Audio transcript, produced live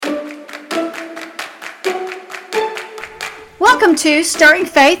Welcome to Stirring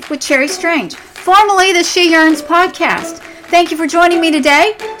Faith with Cherry Strange, formerly the She Yearns podcast. Thank you for joining me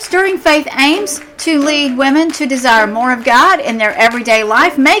today. Stirring Faith aims to lead women to desire more of God in their everyday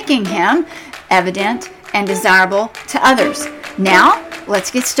life, making Him evident and desirable to others. Now,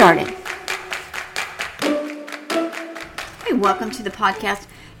 let's get started. Hey, welcome to the podcast.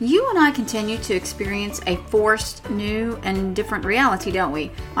 You and I continue to experience a forced, new, and different reality, don't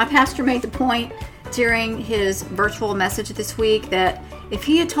we? My pastor made the point during his virtual message this week that if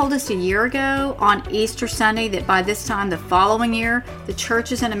he had told us a year ago on Easter Sunday that by this time the following year the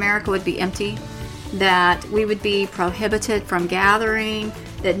churches in America would be empty, that we would be prohibited from gathering,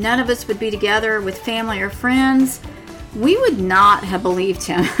 that none of us would be together with family or friends, we would not have believed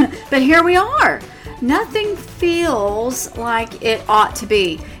him. But here we are. Nothing feels like it ought to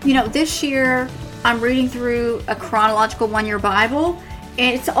be. You know, this year I'm reading through a chronological one-year Bible.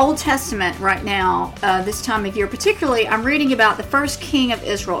 It's Old Testament right now, this time of year. Particularly, I'm reading about the first king of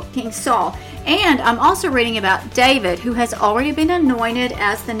Israel, King Saul. And I'm also reading about David, who has already been anointed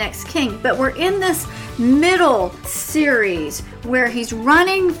as the next king. But we're in this middle series where he's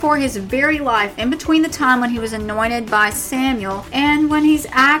running for his very life in between the time when he was anointed by Samuel and when he's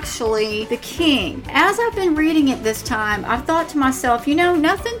actually the king. As I've been reading it this time, I've thought to myself, you know,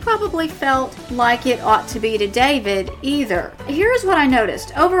 nothing probably felt like it ought to be to David either. Here's what I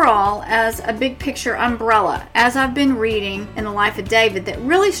noticed. Overall, as a big picture umbrella, as I've been reading in the life of David, that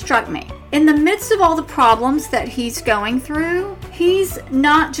really struck me. In the midst of all the problems that he's going through, he's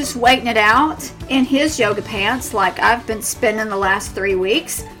not just waiting it out in his yoga pants like I've been spending the last 3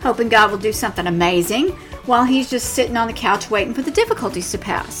 weeks, hoping God will do something amazing, while he's just sitting on the couch waiting for the difficulties to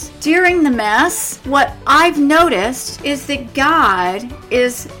pass. During the mess, what I've noticed is that God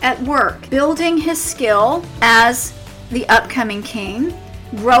is at work, building his skill as the upcoming king,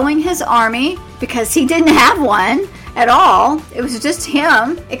 growing his army because he didn't have one at all. It was just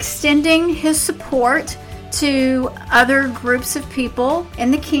him, extending his support to other groups of people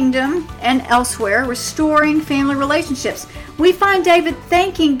in the kingdom and elsewhere, restoring family relationships. We find David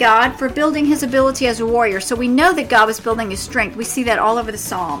thanking God for building his ability as a warrior, so we know that God was building his strength. We see that all over the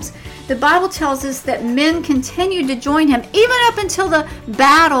Psalms. The Bible tells us that men continued to join him even up until the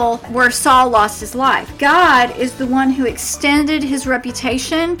battle where Saul lost his life. God is the one who extended his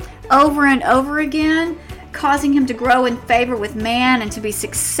reputation over and over again, causing him to grow in favor with man and to be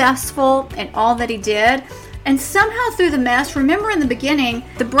successful in all that he did. And somehow through the mess, remember in the beginning,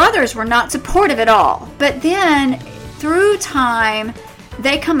 the brothers were not supportive at all. But then through time,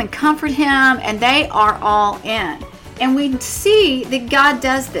 they come and comfort him and they are all in. And we see that God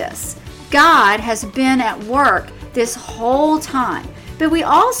does this. God has been at work this whole time. But we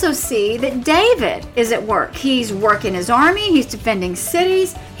also see that David is at work. He's working his army, he's defending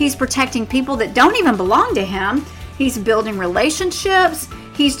cities, he's protecting people that don't even belong to him, he's building relationships,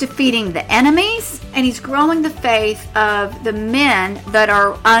 he's defeating the enemies, and he's growing the faith of the men that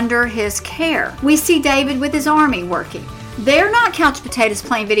are under his care. We see David with his army working. They're not couch potatoes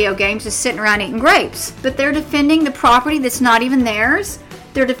playing video games, just sitting around eating grapes, but they're defending the property that's not even theirs.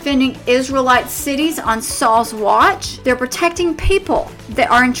 They're defending Israelite cities on Saul's watch. They're protecting people that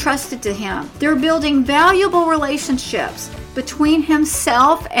are entrusted to him. They're building valuable relationships between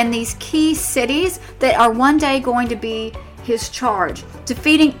himself and these key cities that are one day going to be his charge.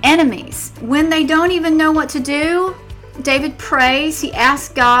 Defeating enemies. When they don't even know what to do, David prays, he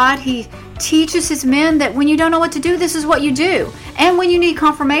asks God, he teaches his men that when you don't know what to do, this is what you do. And when you need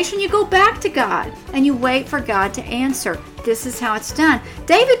confirmation, you go back to God and you wait for God to answer. This is how it's done.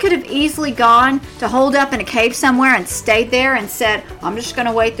 David could have easily gone to hold up in a cave somewhere and stayed there and said, I'm just going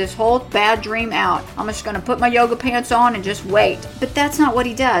to wait this whole bad dream out. I'm just going to put my yoga pants on and just wait. But that's not what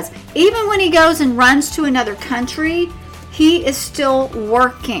he does. Even when he goes and runs to another country, he is still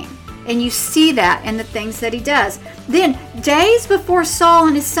working. And you see that in the things that he does. Then, days before Saul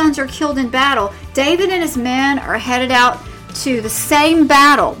and his sons are killed in battle, David and his men are headed out to the same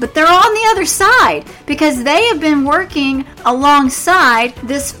battle, but they're on the other side because they have been working alongside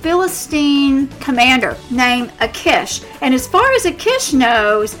this Philistine commander named Achish. And as far as Achish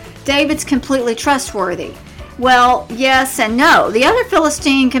knows, David's completely trustworthy. Well, yes and no. The other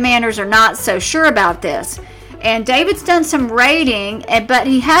Philistine commanders are not so sure about this. And David's done some raiding, but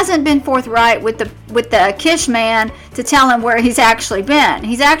he hasn't been forthright with the Achish man to tell him where he's actually been.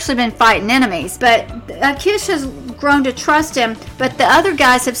 He's actually been fighting enemies. But Achish has grown to trust him, but the other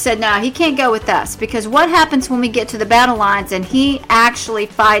guys have said, no, he can't go with us. Because what happens when we get to the battle lines and he actually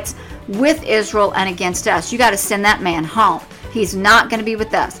fights with Israel and against us? You got to send that man home. He's not going to be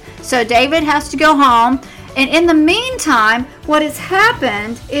with us. So David has to go home And in the meantime, what has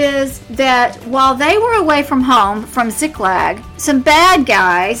happened is that while they were away from home, from Ziklag, some bad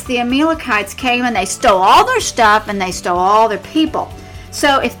guys, the Amalekites, came and they stole all their stuff and they stole all their people.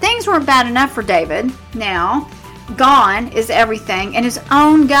 So if things weren't bad enough for David, now gone is everything, and his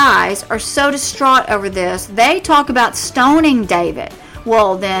own guys are so distraught over this, they talk about stoning David.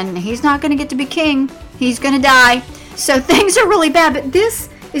 Well, then he's not going to get to be king. He's going to die. So things are really bad, but this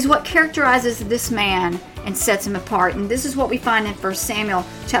is what characterizes this man and sets him apart. And this is what we find in 1 Samuel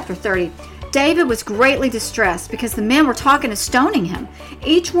chapter 30. David was greatly distressed because the men were talking of stoning him.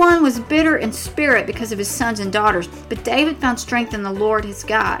 Each one was bitter in spirit because of his sons and daughters, but David found strength in the Lord his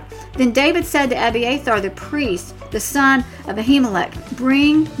God. Then David said to Abiathar the priest, the son of Ahimelech,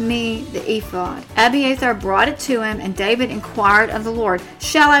 "Bring me the ephod." Abiathar brought it to him, and David inquired of the Lord,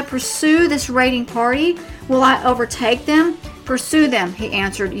 "Shall I pursue this raiding party? Will I overtake them?" "Pursue them," he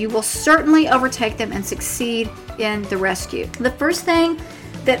answered. "You will certainly overtake them and succeed in the rescue." The first thing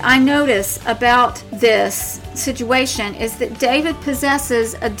that I notice about this situation is that David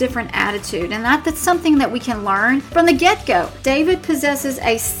possesses a different attitude, and that's something that we can learn from the get-go. David possesses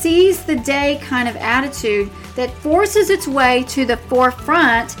a seize the day kind of attitude that forces its way to the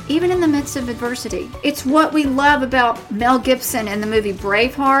forefront even in the midst of adversity. It's what we love about Mel Gibson in the movie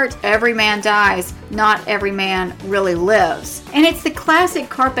Braveheart. Every man dies, not every man really lives. And it's the classic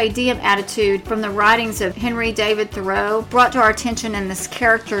carpe diem attitude from the writings of Henry David Thoreau, brought to our attention in this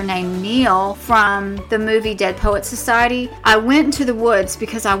character named Neil from the movie Dead Poets Society. "I went into the woods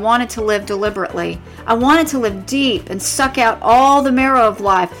because I wanted to live deliberately. I wanted to live deep and suck out all the marrow of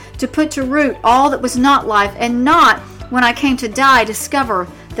life, to put to root all that was not life, and not, when I came to die, discover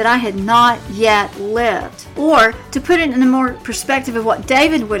that I had not yet lived." Or, to put it in a more perspective of what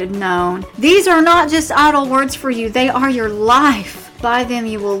David would have known, these are not just idle words for you, they are your life. By them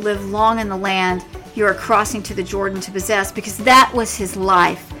you will live long in the land you are crossing to the Jordan to possess, because that was his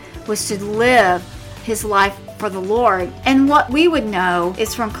life, was to live his life for the Lord. And what we would know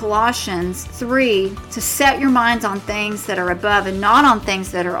is from Colossians 3, to set your minds on things that are above and not on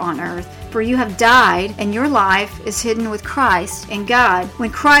things that are on earth. For you have died, and your life is hidden with Christ in God. When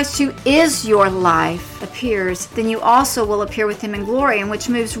Christ, who is your life, appears, then you also will appear with him in glory, and which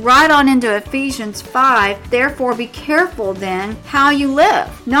moves right on into Ephesians 5. Therefore be careful then how you live,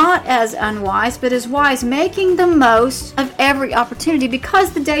 not as unwise, but as wise, making the most of every opportunity,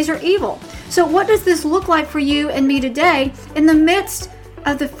 because the days are evil. So what does this look like for you and me today in the midst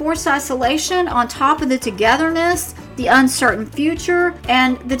of the forced isolation, on top of the togetherness, the uncertain future,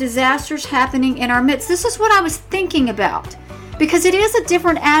 and the disasters happening in our midst? This is what I was thinking about, because it is a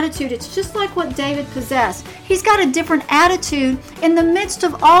different attitude. It's just like what David possessed. He's got a different attitude in the midst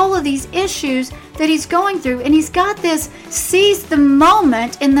of all of these issues that he's going through, and he's got this seize the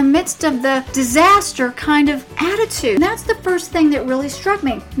moment in the midst of the disaster kind of attitude. And that's the first thing that really struck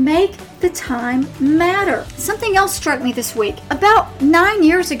me. Make the time matter. Something else struck me this week. About 9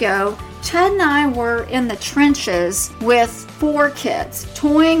 years ago, Chad and I were in the trenches with 4 kids,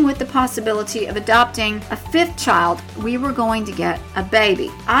 toying with the possibility of adopting a 5th child. We were going to get a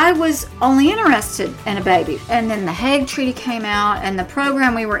baby. I was only interested in a baby. And then the Hague Treaty came out, and the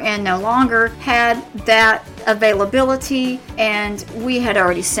program we were in no longer had that availability, and we had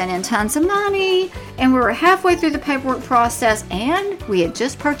already sent in tons of money, and we were halfway through the paperwork process, and we had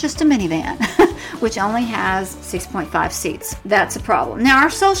just purchased a minivan, which only has 6.5 seats. That's a problem. Now, our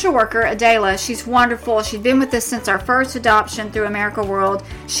social worker, Adela, she's wonderful. She'd been with us since our first adoption through America World.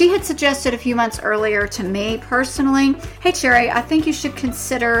 She had suggested a few months earlier to me personally, "Hey, Cherry, I think you should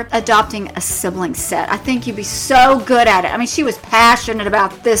consider adopting a sibling set. I think you'd be so good at it." I mean, she was passionate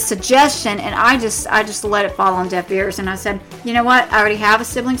about this suggestion, and I just let it fall on deaf ears. And I said, "You know what? I already have a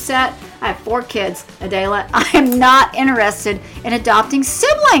sibling set. I have 4 kids, Adela. I am not interested in adopting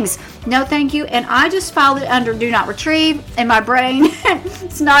siblings. No, thank you." And I just filed it under do not retrieve in my brain.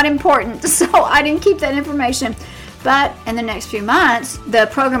 It's not important. So I didn't keep that information. But in the next few months, the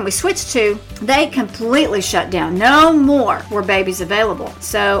program we switched to, they completely shut down. No more were babies available.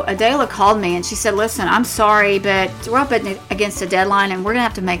 So Adela called me and she said, "Listen, I'm sorry, but we're up against a deadline and we're going to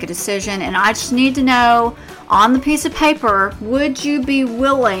have to make a decision. And I just need to know, on the piece of paper, would you be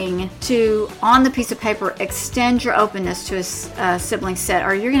willing to, on the piece of paper, extend your openness to a sibling set,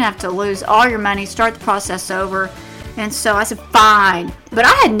 or you're going to have to lose all your money, start the process over." And so I said, "Fine." But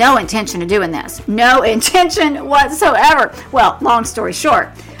I had no intention of doing this. No intention whatsoever. Well, long story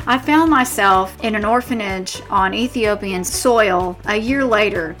short, I found myself in an orphanage on Ethiopian soil a year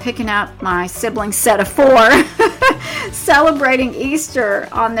later, picking up my sibling set of 4, celebrating Easter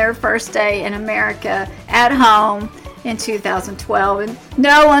on their first day in America at home. in 2012, and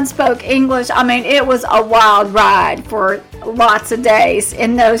no one spoke English. I mean, it was a wild ride for lots of days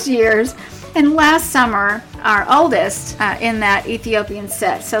in those years. And last summer, our oldest in that Ethiopian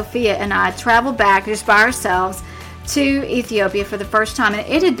set, Sophia, and I traveled back just by ourselves to Ethiopia for the first time. And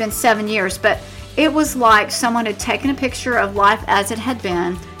it had been 7 years, but it was like someone had taken a picture of life as it had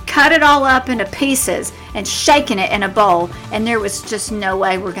been, cut it all up into pieces, and shaken it in a bowl. And there was just no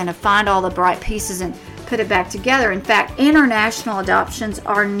way we're going to find all the bright pieces and put it back together. In fact, international adoptions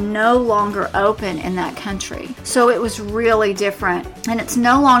are no longer open in that country. So it was really different. And it's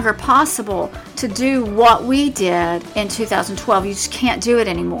no longer possible to do what we did in 2012. You just can't do it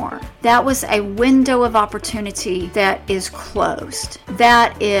anymore. That was a window of opportunity that is closed.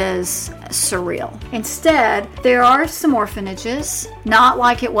 That is surreal. Instead, there are some orphanages, not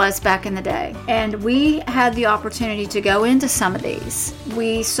like it was back in the day. And we had the opportunity to go into some of these.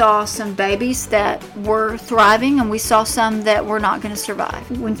 We saw some babies that were thriving, and we saw some that were not going to survive.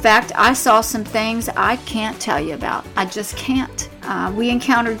 In fact, I saw some things I can't tell you about. I just can't. We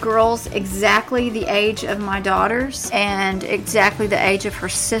encountered girls exactly the age of my daughters and exactly the age of her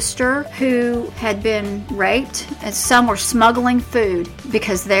sister who had been raped, and some were smuggling food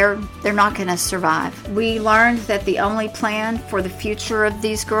because they're not going to survive. We learned that the only plan for the future of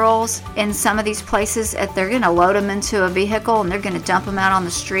these girls in some of these places, they're going to load them into a vehicle and they're going to dump them out on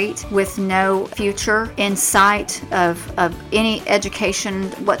the street with no future in sight of any education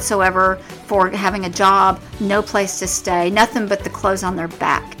whatsoever, for having a job, no place to stay, nothing but the clothes on their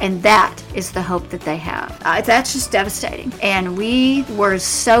back. And that is the hope that they have. That's just devastating. And we were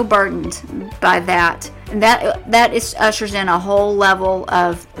so burdened by that. And that ushers in a whole level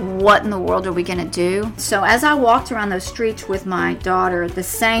of what in the world are we going to do? So as I walked around those streets with my daughter, the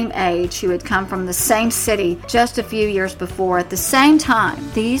same age, who had come from the same city just a few years before, at the same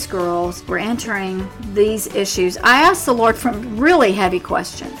time, these girls were entering these issues. I asked the Lord some really heavy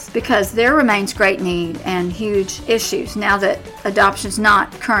questions, because there remains great need and huge issues now that adoption's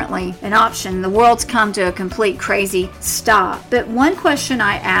not currently an option. The world's come to a complete crazy stop. But one question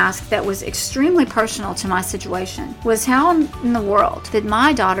I asked that was extremely personal to my situation was, how in the world did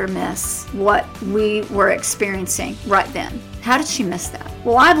my daughter miss what we were experiencing right then? How did she miss that?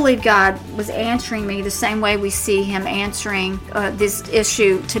 Well, I believe God was answering me the same way we see him answering this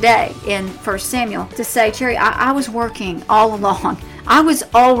issue today in 1 Samuel, to say, Terry, I was working all along. I was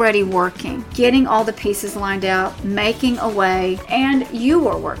already working, getting all the pieces lined out, making a way, and you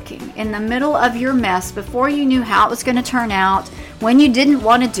were working in the middle of your mess before you knew how it was going to turn out, when you didn't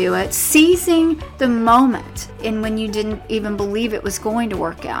want to do it, seizing the moment and when you didn't even believe it was going to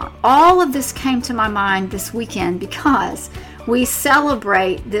work out. All of this came to my mind this weekend because we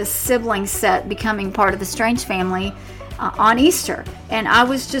celebrate this sibling set becoming part of the Strange family on Easter. And I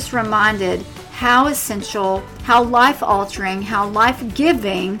was just reminded how essential, how life-altering, how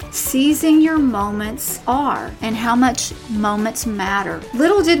life-giving seizing your moments are, and how much moments matter.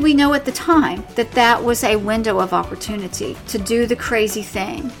 Little did we know at the time that that was a window of opportunity to do the crazy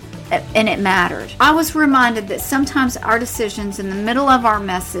thing, and it mattered. I was reminded that sometimes our decisions in the middle of our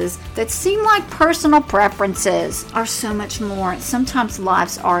messes that seem like personal preferences are so much more. Sometimes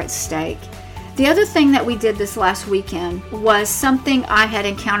lives are at stake. The other thing that we did this last weekend was something I had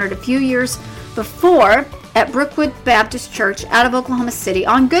encountered a few years before at Brookwood Baptist Church out of Oklahoma City.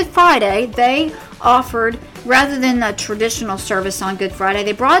 On Good Friday, they offered, rather than the traditional service on Good Friday,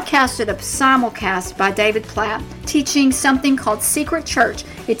 they broadcasted a simulcast by David Platt teaching something called Secret Church.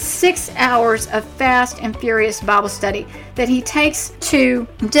 It's 6 hours of fast and furious Bible study that he takes to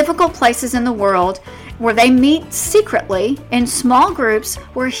difficult places in the world where they meet secretly in small groups,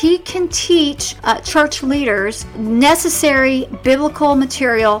 where he can teach church leaders necessary biblical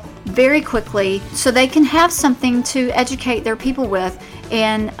material very quickly so they can have something to educate their people with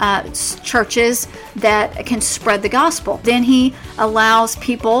in churches that can spread the gospel. Then he allows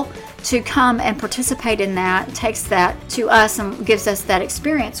people to come and participate in that, takes that to us and gives us that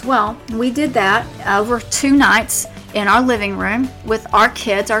experience. Well, we did that over 2 nights in our living room with our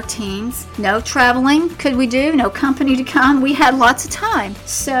kids, our teens. No traveling could we do, no company to come. We had lots of time.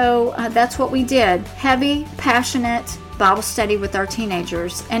 So that's what we did. Heavy, passionate Bible study with our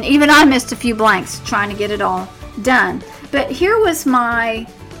teenagers. And even I missed a few blanks trying to get it all done. But here was my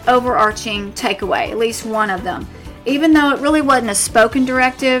overarching takeaway, at least one of them. Even though it really wasn't a spoken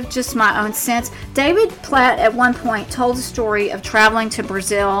directive, just my own sense. David Platt at one point told a story of traveling to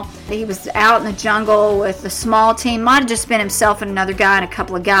Brazil. He was out in the jungle with a small team, might have just been himself and another guy and a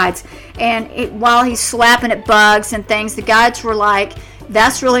couple of guides. And while he's slapping at bugs and things, the guides were like,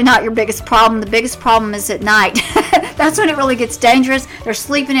 that's really not your biggest problem. The biggest problem is at night. That's when it really gets dangerous. They're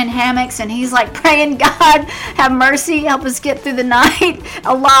sleeping in hammocks, and he's like praying, God, have mercy, help us get through the night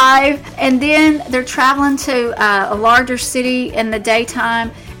alive. And then they're traveling to a larger city in the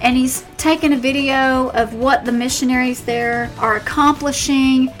daytime, and he's taking a video of what the missionaries there are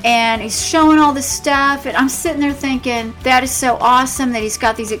accomplishing, and he's showing all this stuff. And I'm sitting there thinking, that is so awesome that he's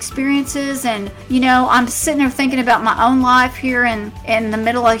got these experiences. And I'm sitting there thinking about my own life here in the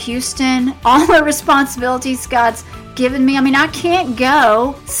middle of Houston, all the responsibilities God's given me. I mean, I can't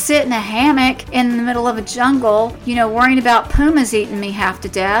go sit in a hammock in the middle of a jungle, worrying about pumas eating me half to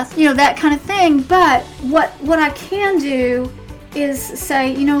death, that kind of thing. But what I can do is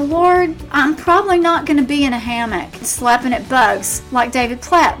say, Lord, I'm probably not going to be in a hammock slapping at bugs like David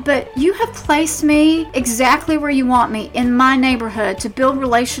Platt, but you have placed me exactly where you want me, in my neighborhood, to build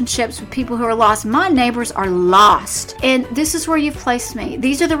relationships with people who are lost. My neighbors are lost, and this is where you've placed me.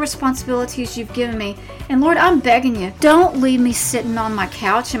 These are the responsibilities you've given me. And Lord, I'm begging you, don't leave me sitting on my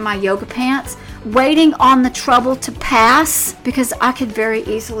couch in my yoga pants, waiting on the trouble to pass, because I could very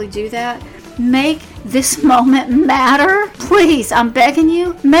easily do that. Make this moment matter. Please, I'm begging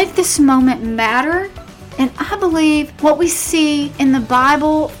you, make this moment matter. And I believe what we see in the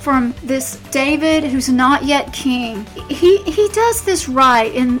Bible from this David, who's not yet king, he does this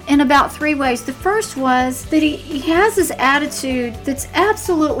right in about 3 ways. The first was that he has this attitude that's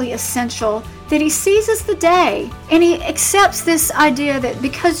absolutely essential, that he seizes the day, and he accepts this idea that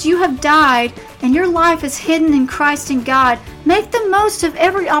because you have died and your life is hidden in Christ and God, make the most of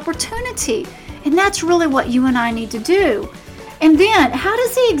every opportunity. And that's really what you and I need to do. And then, how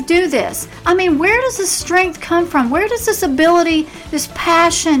does he do this? I mean, where does this strength come from? Where does this ability, this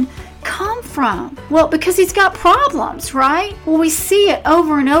passion come from? Well, because he's got problems, right? Well, we see it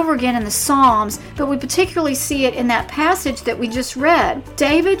over and over again in the Psalms, but we particularly see it in that passage that we just read.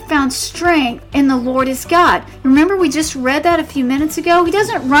 David found strength in the Lord his God. Remember, we just read that a few minutes ago? He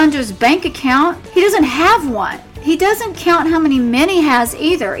doesn't run to his bank account. He doesn't have one. He doesn't count how many men he has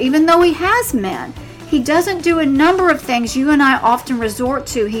either, even though he has men. He doesn't do a number of things you and I often resort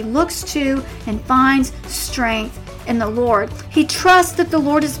to. He looks to and finds strength in the Lord. He trusts that the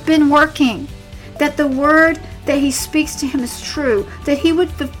Lord has been working, that the word that he speaks to him is true, that he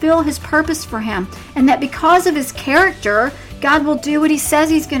would fulfill his purpose for him, and that because of his character, God will do what he says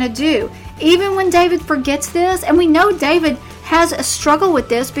he's going to do. Even when David forgets this, and we know David has a struggle with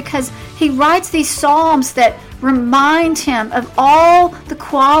this because he writes these psalms that remind him of all the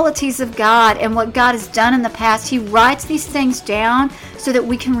qualities of God and what God has done in the past. He writes these things down so that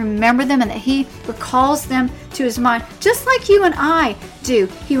we can remember them and that he recalls them to his mind, just like you and I do.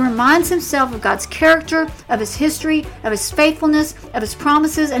 He reminds himself of God's character, of his history, of his faithfulness, of his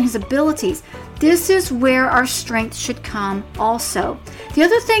promises, and his abilities. This is where our strength should come also. The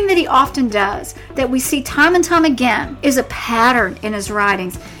other thing that he often does, that we see time and time again, is a pattern in his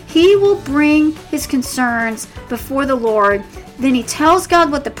writings. He will bring his concerns before the Lord. Then he tells God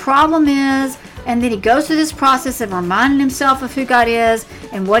what the problem is, and then he goes through this process of reminding himself of who God is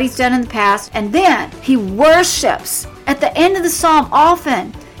and what he's done in the past. And then he worships. At the end of the psalm,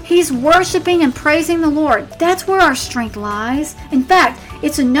 often, he's worshiping and praising the Lord. That's where our strength lies. In fact,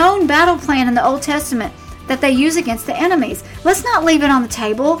 it's a known battle plan in the Old Testament that they use against the enemies. Let's not leave it on the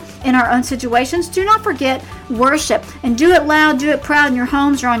table in our own situations. Do not forget worship, and do it loud, do it proud in your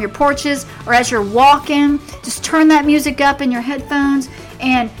homes or on your porches or as you're walking. Just turn that music up in your headphones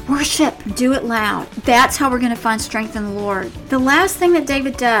and worship. Do it loud. That's how we're going to find strength in the Lord. The last thing that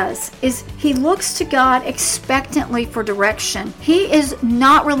David does is he looks to God expectantly for direction. He is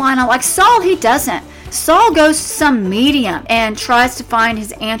not relying on, like Saul, he doesn't. Saul goes to some medium and tries to find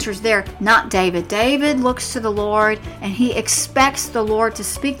his answers there. Not David. David looks to the Lord and he expects the Lord to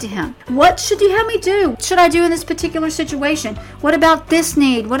speak to him. What should you have me do? What should I do in this particular situation? What about this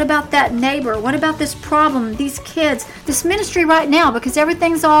need? What about that neighbor? What about this problem? These kids? This ministry right now? Because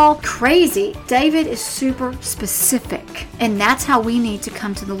everything's all crazy. David is super specific. And that's how we need to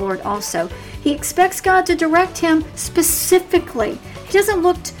come to the Lord also. He expects God to direct him specifically. He doesn't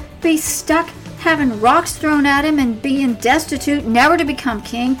look to be stuck having rocks thrown at him and being destitute, never to become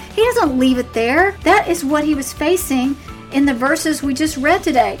king. He doesn't leave it there. That is what he was facing in the verses we just read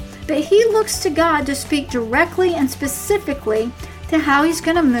today. But he looks to God to speak directly and specifically to how he's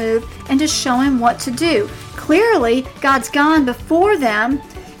going to move and to show him what to do. Clearly, God's gone before them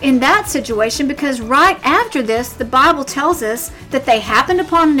in that situation, because right after this, the Bible tells us that they happened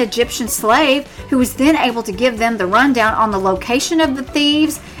upon an Egyptian slave who was then able to give them the rundown on the location of the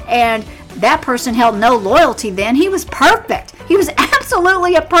thieves, and that person held no loyalty then. He was perfect. He was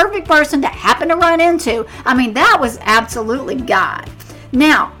absolutely a perfect person to happen to run into. I mean, that was absolutely God.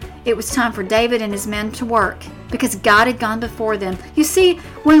 Now, it was time for David and his men to work. because God had gone before them. You see,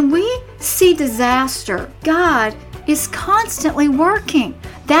 when we see disaster, God is constantly working.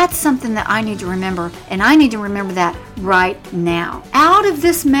 That's something that I need to remember, and I need to remember that right now. Out of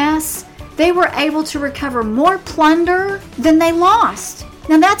this mess, they were able to recover more plunder than they lost.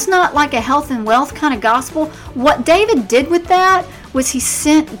 Now, that's not like a health and wealth kind of gospel. What David did with that was he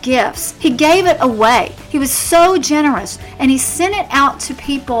sent gifts. He gave it away. He was so generous, and he sent it out to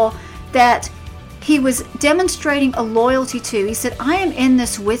people that he was demonstrating a loyalty to. He said, I am in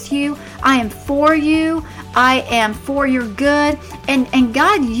this with you. I am for you. I am for your good. And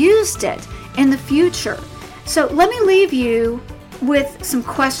God used it in the future. So let me leave you with some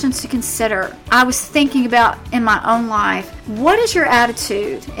questions to consider. I was thinking about in my own life, what is your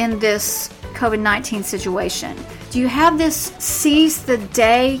attitude in this COVID-19 situation? Do you have this seize the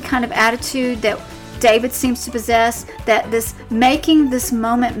day kind of attitude that David seems to possess, that this making this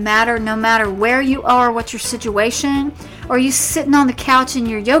moment matter no matter where you are, what's your situation? Or are you sitting on the couch in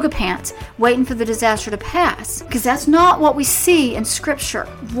your yoga pants waiting for the disaster to pass? Because that's not what we see in Scripture.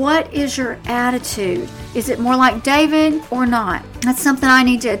 What is your attitude? Is it more like David or not? That's something I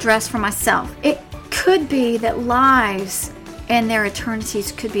need to address for myself. It could be that lives and their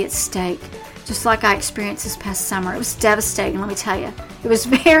eternities could be at stake, just like I experienced this past summer. It was devastating, let me tell you. It was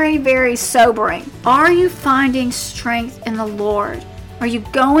very, very sobering. Are you finding strength in the Lord? Are you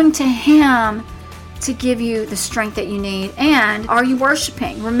going to Him to give you the strength that you need? And are you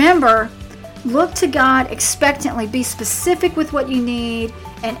worshiping? Remember, look to God expectantly. Be specific with what you need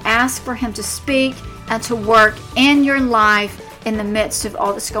and ask for Him to speak and to work in your life in the midst of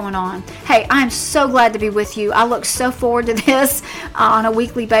all that's going on. Hey, I am so glad to be with you. I look so forward to this on a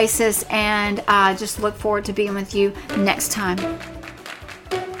weekly basis, and I just look forward to being with you next time.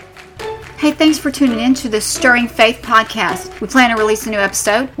 Hey, thanks for tuning in to the Stirring Faith podcast. We plan to release a new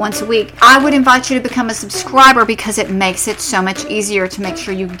episode once a week. I would invite you to become a subscriber because it makes it so much easier to make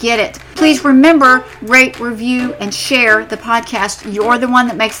sure you get it. Please remember, rate, review, and share the podcast. You're the one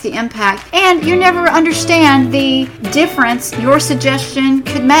that makes the impact, and you never understand the difference your suggestion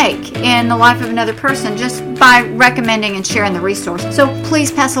could make in the life of another person just by recommending and sharing the resource. So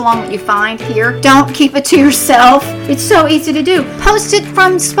please pass along what you find here. Don't keep it to yourself. It's so easy to do. Post it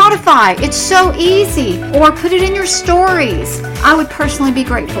from Spotify. It's so easy. Or put it in your stories. I would personally be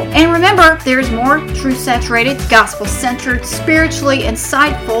grateful. And remember, there's more truth-saturated, gospel-centered, spiritually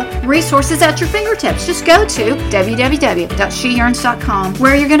insightful resources at your fingertips. Just go to www.sheyearns.com,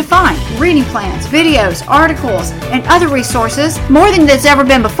 where you're going to find reading plans, videos, articles, and other resources, more than there's ever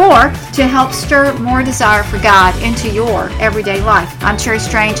been before, to help stir more desire for God into your everyday life. I'm Cherry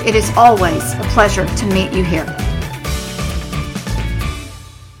Strange. It is always a pleasure to meet you here.